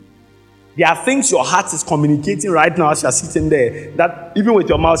 There are things your heart is communicating right now as you're sitting there, that even with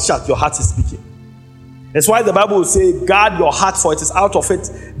your mouth shut, your heart is speaking. That's why the Bible will say, guard your heart, for it is out of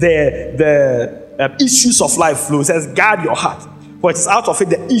it the issues of life flow. It says, guard your heart, for it is out of it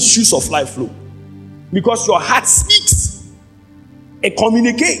the issues of life flow. Because your heart speaks. It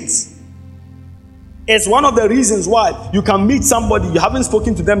communicates. It's one of the reasons why you can meet somebody, you haven't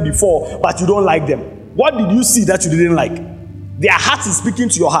spoken to them before, but you don't like them. What did you see that you didn't like? Their heart is speaking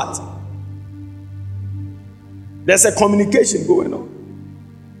to your heart. There's a communication going on.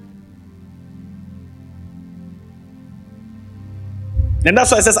 And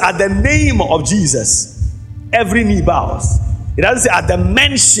that's why it says, at the name of Jesus, every knee bows. It doesn't say at the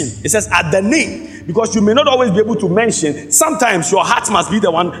mention. It says at the name. Because you may not always be able to mention. Sometimes your heart must be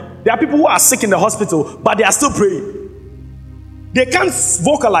the one. There are people who are sick in the hospital, but they are still praying. They can't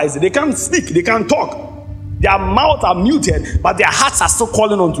vocalize it. They can't speak. They can't talk. Their mouths are muted, but their hearts are still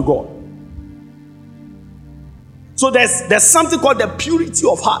calling on to God. So there's something called the purity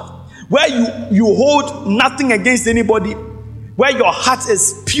of heart, where you hold nothing against anybody, where your heart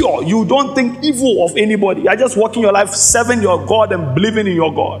is pure. You don't think evil of anybody. You are just walking your life, serving your God and believing in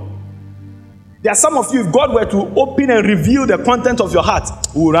your God. There are some of you, if God were to open and reveal the content of your heart,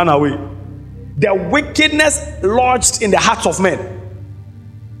 we will run away. The wickedness lodged in the hearts of men.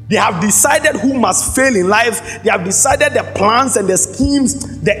 They have decided who must fail in life. They have decided the plans and the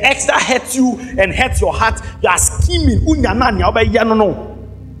schemes, the acts that hurt you and hurt your heart. You are scheming.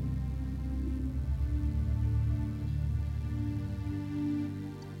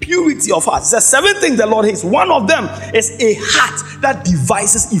 Purity of heart. There's 7 things the Lord hates. One of them is a heart that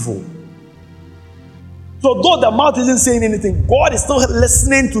devises evil. So though the mouth isn't saying anything, God is still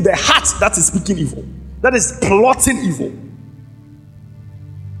listening to the heart that is speaking evil, that is plotting evil.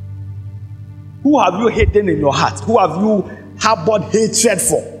 Who have you hated in your heart? Who have you harbored hatred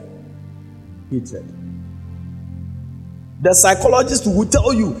for? Hatred. The psychologist will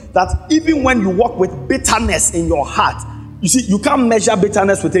tell you that even when you walk with bitterness in your heart, you see, you can't measure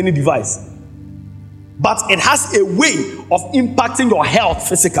bitterness with any device. But it has a way of impacting your health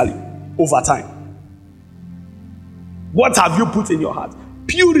physically over time. What have you put in your heart?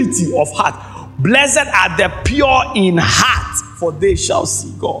 Purity of heart. Blessed are the pure in heart, for they shall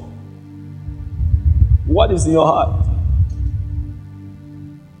see God. What is in your heart?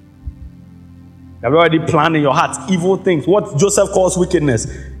 You have already planned in your heart evil things. What Joseph calls wickedness.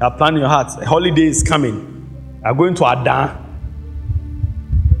 You have planned in your heart. A holiday is coming. You are going to Adan.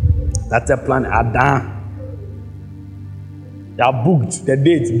 That's a plan. Adan. You have booked the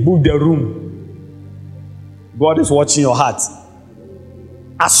date, booked the room. God is watching your heart.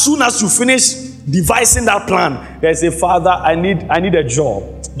 As soon as you finish devising that plan, they say, Father, I need a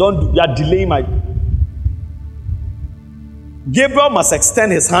job. You are delaying my. Gabriel must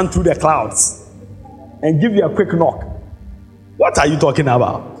extend his hand through the clouds and give you a quick knock. What are you talking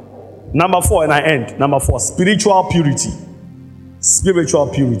about? Number 4, and I end. Number 4, spiritual purity. Spiritual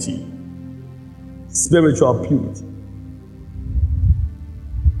purity. Spiritual purity.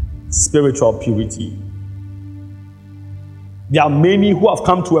 Spiritual purity. There are many who have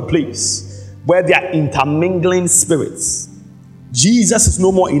come to a place where they are intermingling spirits. Jesus is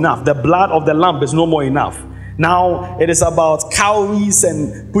no more enough. The blood of the lamb is no more enough. Now it is about cowries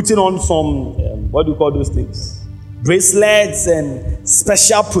and putting on some, what do you call those things? Bracelets and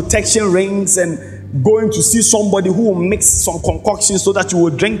special protection rings, and going to see somebody who will mix some concoction so that you will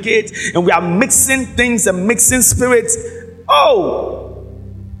drink it. And we are mixing things and mixing spirits. Oh!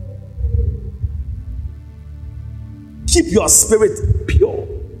 Keep your spirit pure.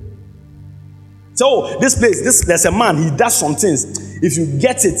 So this place, there's a man, he does some things. If you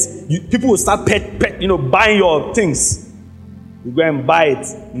get it, people will start buying your things. You go and buy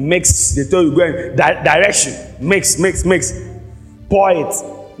it, mix. They tell you go and direction, mix. Pour it.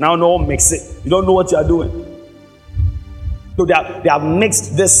 Now no one mix it. You don't know what you are doing. So they have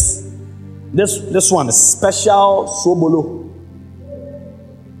mixed this one, special sobolo.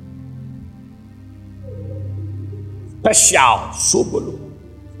 Special sobolo.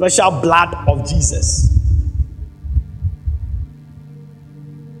 Special blood of Jesus.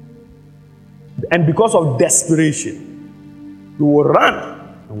 And because of desperation, you will run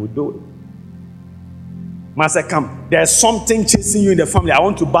and will do it. Master, come. There's something chasing you in the family. I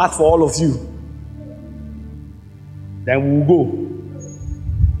want to bath for all of you. Then we will go.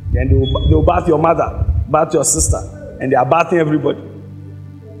 Then they will bath your mother, bath your sister, and they are bathing everybody.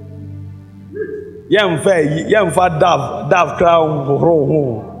 Yemfa dav crown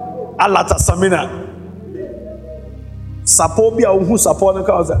ho alata samina. Sapobia who support the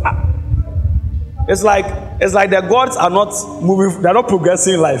cause. It's like the gods are not moving, they're not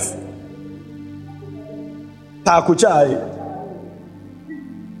progressing in life. Takuchai.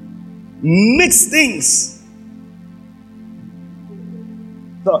 Mix things.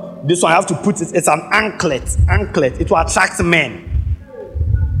 So this one I have to put it, it's an anklet. It will attract men.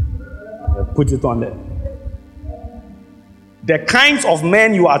 Put it on there. The kinds of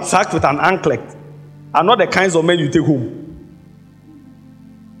men you attract with an anklet are not the kinds of men you take home.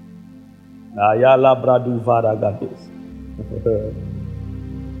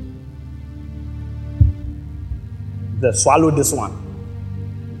 They swallow this one.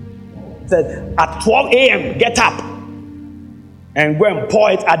 Said at 12 a.m. get up and go and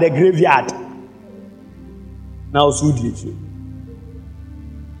pour it at the graveyard. Now who did you?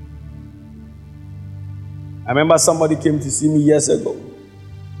 I remember somebody came to see me years ago.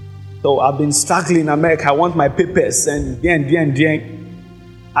 So I've been struggling in America. I want my papers and then.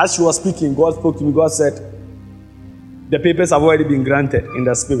 As she was speaking, God spoke to me. God said, the papers have already been granted in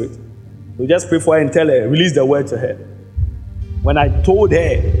the spirit. So just pray for her and tell her, release the word to her. When I told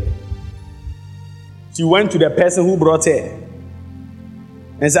her, she went to the person who brought her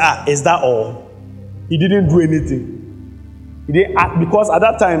and said, is that all? He didn't do anything. He didn't act, because at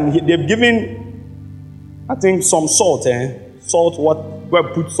that time, they've given, I think, some salt. Go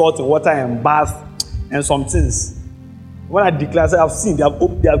put salt in water and bath and some things. When I declare, I said, I've seen, they have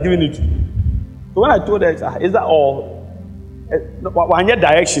given it to you. So when I told her, is that all? One year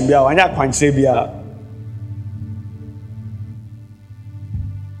direction, one year quantity.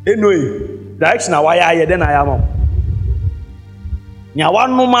 Anyway, direction, why I then I am. Nyawa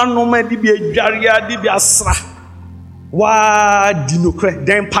noma di bi adwaria di bi asra. Wa di nokre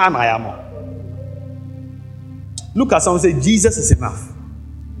den pa na ya mo. Look at someone, say Jesus is enough.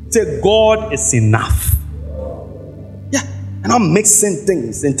 Say God is enough. Yeah, and I'm mixing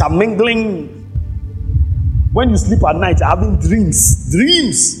things, intermingling. When you sleep at night, you're having dreams.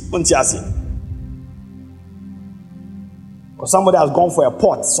 Because somebody has gone for a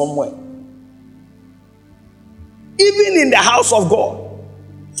pot somewhere. Even in the house of God,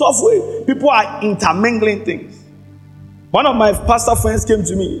 so people are intermingling things. One of my pastor friends came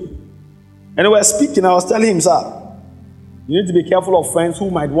to me and they were speaking. I was telling him, sir, you need to be careful of friends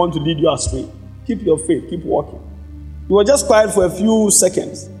who might want to lead you astray. Keep your faith, keep walking. He was just quiet for a few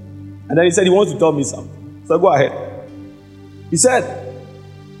seconds. And then he said he wants to tell me something. So go ahead. He said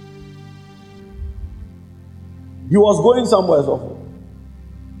he was going somewhere.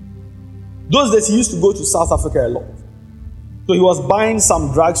 Those days he used to go to South Africa a lot. So he was buying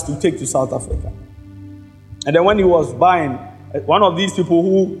some drugs to take to South Africa. And then when he was buying, one of these people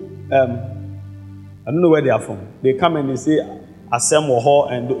who, I don't know where they are from, they come and they say, Asem or Ho,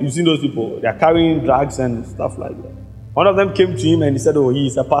 and you see those people, they are carrying drugs and stuff like that. One of them came to him and he said, oh, he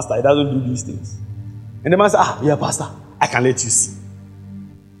is a pastor, he doesn't do these things. And the man said, yeah, pastor, I can let you see.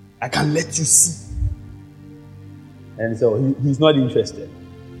 I can let you see. And so he's not interested.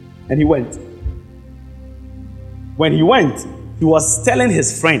 And he went. When he went, he was telling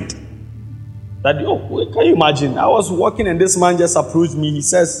his friend that, oh, can you imagine? I was walking and this man just approached me. He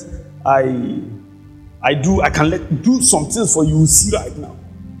says, I can do some things for you, see right now.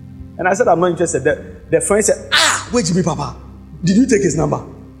 And I said, I'm not interested. The friend said, wait to be, Papa. Did you take his number?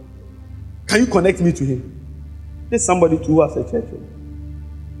 Can you connect me to him? There's somebody who has a church.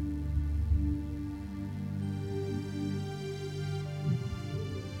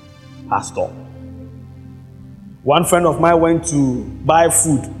 Pastor. One friend of mine went to buy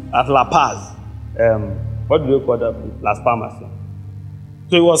food at La Paz. What do they call that? Las Palmas.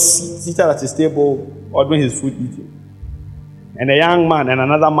 So he was seated at his table, ordering his food, eating. And a young man and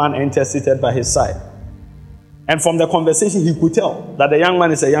another man entered, seated by his side. And from the conversation, he could tell that the young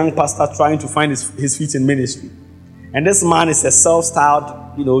man is a young pastor trying to find his feet in ministry. And this man is a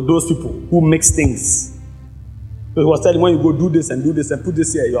self-styled, those people who mix things. So he was telling, when you go do this and put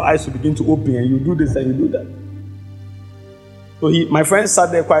this here, your eyes will begin to open, and you do this and you do that. So my friend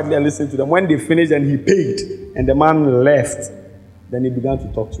sat there quietly and listened to them. When they finished and he paid, and the man left, then he began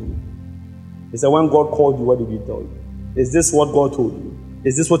to talk to me. He said, when God called you, what did he tell you? Is this what God told you?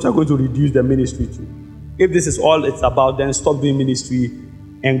 Is this what you're going to reduce the ministry to? If this is all it's about, then stop doing ministry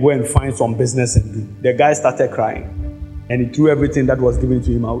and go and find some business and do. The guy started crying, and he threw everything that was given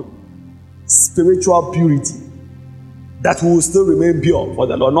to him out. Spiritual purity. That will still remain pure for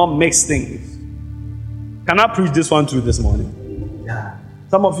the Lord, not mix things. Can I preach this one through this morning? Yeah.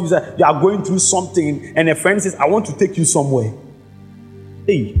 Some of you say you are going through something, and a friend says, I want to take you somewhere.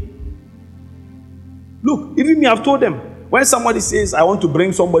 Hey. Look, even me, I've told them, when somebody says, I want to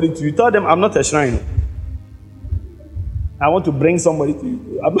bring somebody to you, tell them, I'm not a shrine. I want to bring somebody to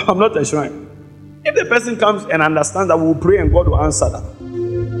you. I'm not a shrine. If the person comes and understands that, we will pray and God will answer that.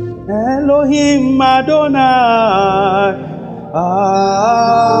 Elohim Adonai.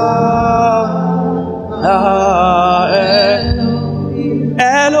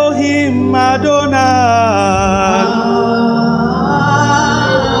 Elohim Adonai.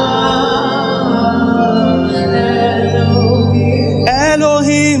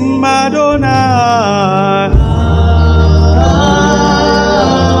 Elohim Adonai.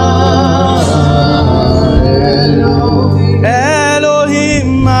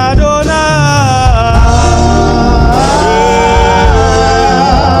 Elohim Adonai.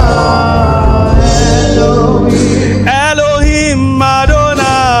 Elohim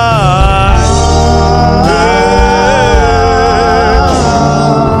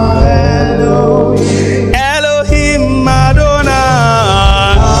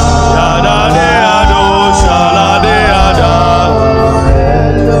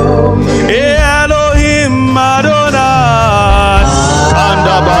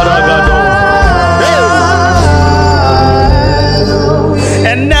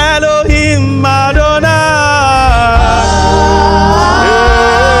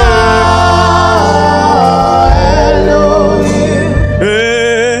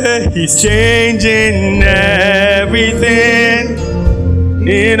He's changing everything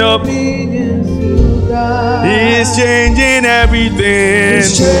in obedience to God. He's changing everything.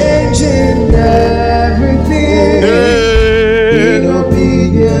 He's changing everything in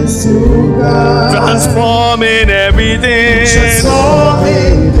obedience to God. Transforming everything.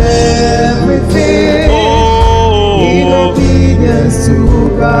 Transforming everything in obedience to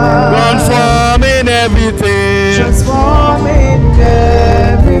God. Transforming everything. Transforming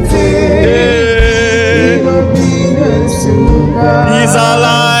everything. In obedience to God. He's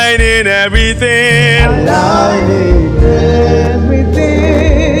aligning everything. Aligning everything.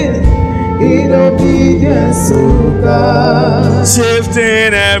 In obedience to God.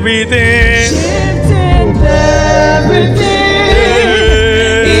 Shifting everything. Shifting everything.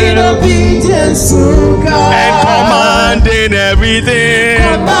 In obedience to God. And commanding everything.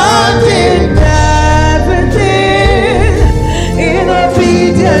 Commanding everything. In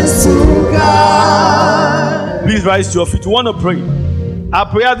obedience to God. Please rise to your feet. You want to pray? Our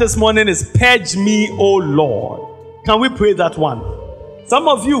prayer this morning is, purge me, O Lord. Can we pray that one? Some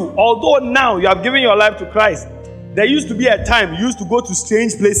of you, although now you have given your life to Christ, there used to be a time you used to go to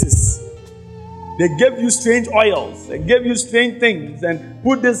strange places. They gave you strange oils, they gave you strange things, and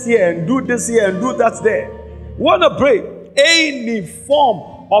put this here and do this here and do that there. We want to pray, any form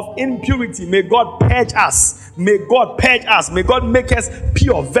of impurity, may God purge us. May God purge us. May God make us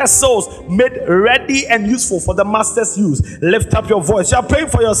pure vessels, made ready and useful for the master's use. Lift up your voice. You are praying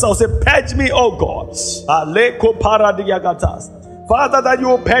for yourself. Say, purge me, oh God. Father, that you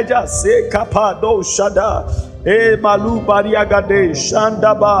will purge us. Say, kapado shada. E malu bariagade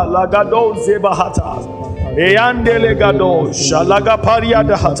shandaba lagado zebahatas. E andele gado shalaga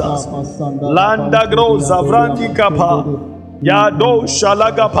pariada hatas. Landa groza vrandi kapa. Yado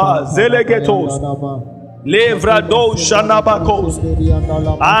shalagapa zelegetos. Levrado shanabakos.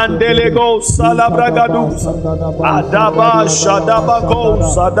 Andelego salabragadus. Adaba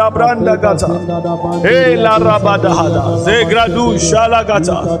shadabakos. Adabranda gata. E la rabadahada. Zegradu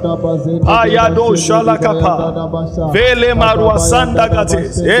shalagata. Ayado shalakapa. Vele maruasanda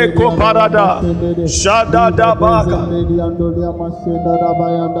gates. Eko parada. Shadada baka.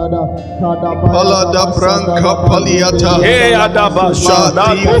 Palada branca paliata. E adaba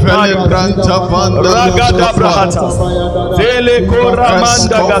shadako branta Brahata, Zele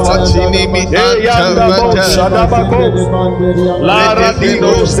Koramanda Gata, Yanda Bo Shadabako, Lara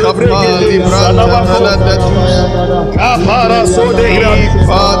Dino Sebregi, Kapara Sode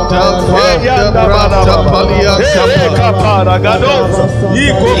Yanda Branta Palia Kapara Gados,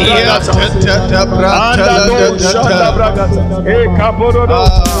 Iko Bragata, Anda Do Shadabragata, E Kaporodo.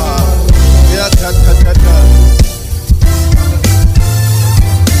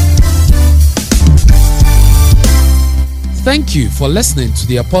 Thank you for listening to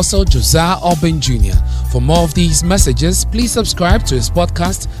the Apostle Josiah Obin Jr. For more of these messages, please subscribe to his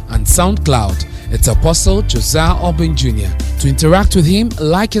podcast and SoundCloud. It's Apostle Josiah Obin Jr. To interact with him,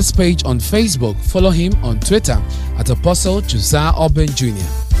 like his page on Facebook, follow him on Twitter at Apostle Josiah Obin Jr.